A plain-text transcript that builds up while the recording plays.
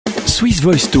Swiss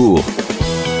Voice Tour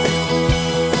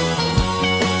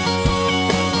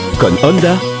con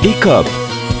Honda e Coop.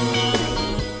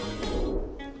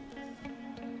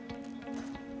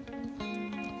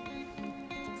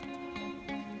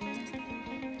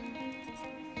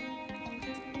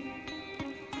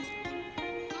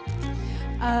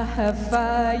 I have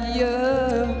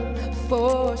fire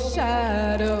for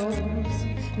shadows,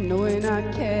 knowing I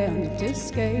can't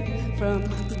escape from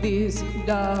these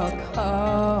dark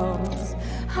halls.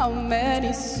 How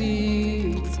many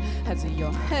seeds has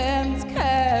your hands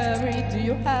carried? Do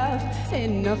you have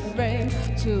enough frame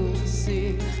to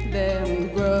see them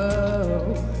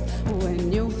grow?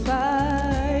 When you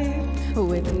fight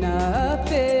with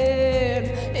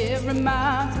nothing, it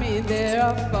reminds me there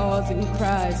are falls and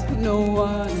cries no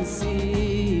one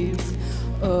sees.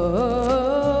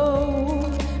 Oh,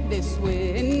 this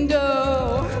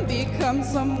window becomes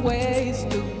some ways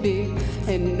to be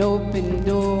an open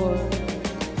door.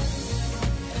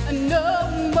 No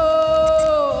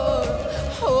more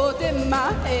holding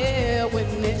my hair when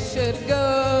it should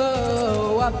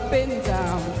go up and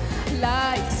down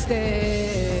like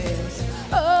stairs.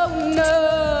 Oh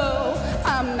no,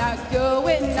 I'm not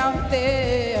going out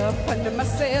there, finding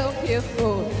myself here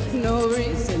for no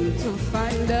reason to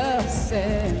find a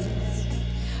sense.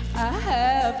 I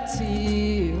have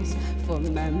tears for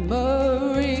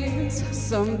memories.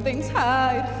 Some things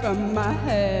hide from my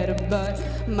head, but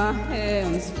my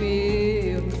hands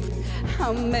feel.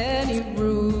 How many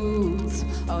roots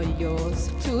are yours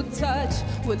to touch?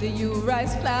 Will you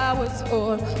raise flowers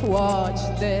or watch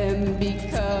them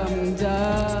become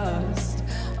dust?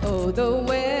 Oh, the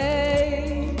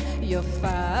way you're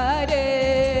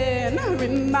fighting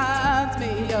reminds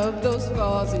me of those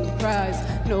falls and cries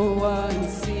no one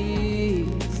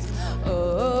sees.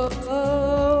 Oh,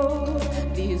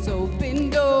 these open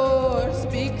doors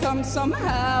become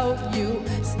somehow you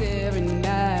staring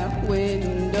at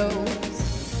windows.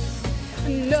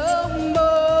 No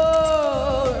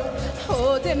more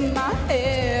holding my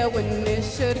hair when it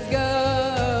should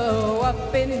go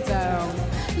up and down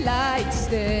like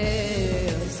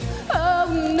stairs. Oh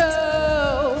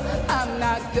no, I'm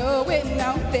not going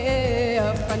out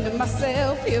there, finding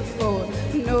myself here for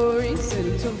no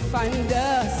reason to find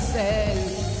a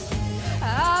sense.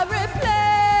 I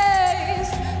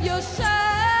replace your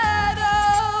shadows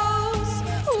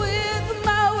with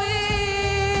my wings.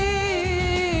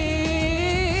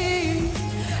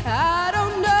 I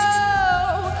don't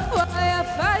know why I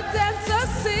fight and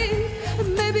succeed.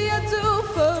 Maybe I do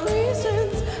for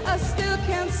reasons I still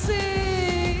can't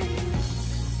see.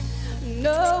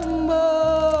 No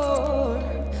more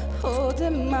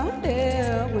holding my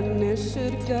hair when it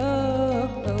should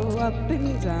go up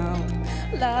and down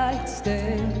like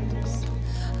stairs.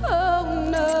 Oh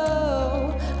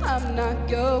no, I'm not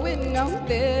going out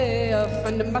there,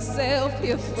 finding myself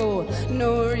here for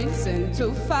no reason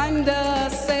to find a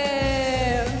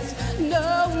sense.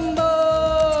 No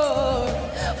more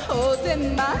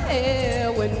holding my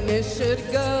hair when it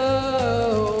should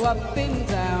go up and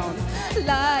down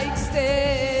like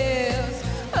stairs.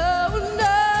 Oh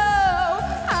no,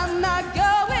 I'm not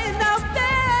going out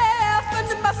there,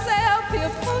 finding myself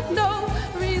here for no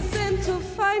reason to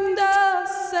find a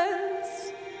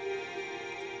sense.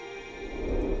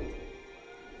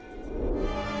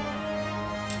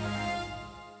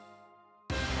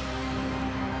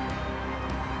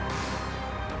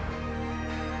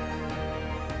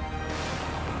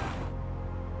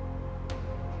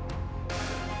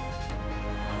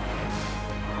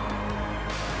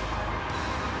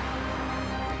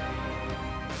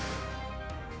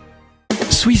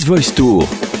 Swiss Voice Tour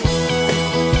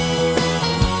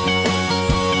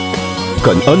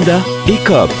con Honda e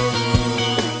Coop.